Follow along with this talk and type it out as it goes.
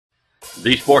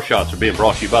These sports shots are being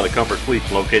brought to you by the Comfort Suites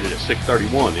located at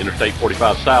 631 Interstate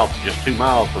 45 South, just 2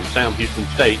 miles from Sam Houston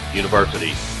State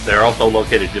University. They are also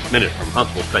located just minutes from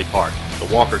Huntsville State Park, the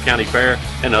Walker County Fair,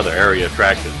 and other area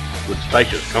attractions. With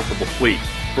spacious, comfortable suites,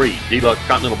 free deluxe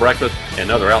continental breakfast, and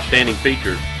other outstanding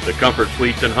features, the Comfort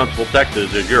Suites in Huntsville,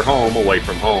 Texas is your home away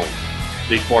from home.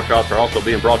 These sports shots are also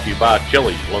being brought to you by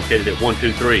Chili's, located at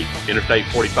 123 Interstate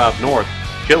 45 North.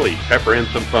 Chili's, pepper in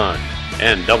some fun.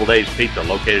 And Double Dave's Pizza,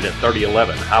 located at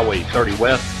 3011 Highway 30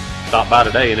 West. Stop by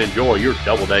today and enjoy your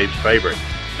Double Dave's favorite.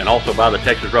 And also by the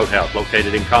Texas Roadhouse,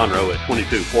 located in Conroe at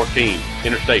 2214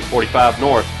 Interstate 45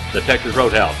 North. The Texas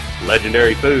Roadhouse,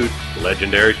 legendary food,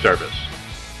 legendary service.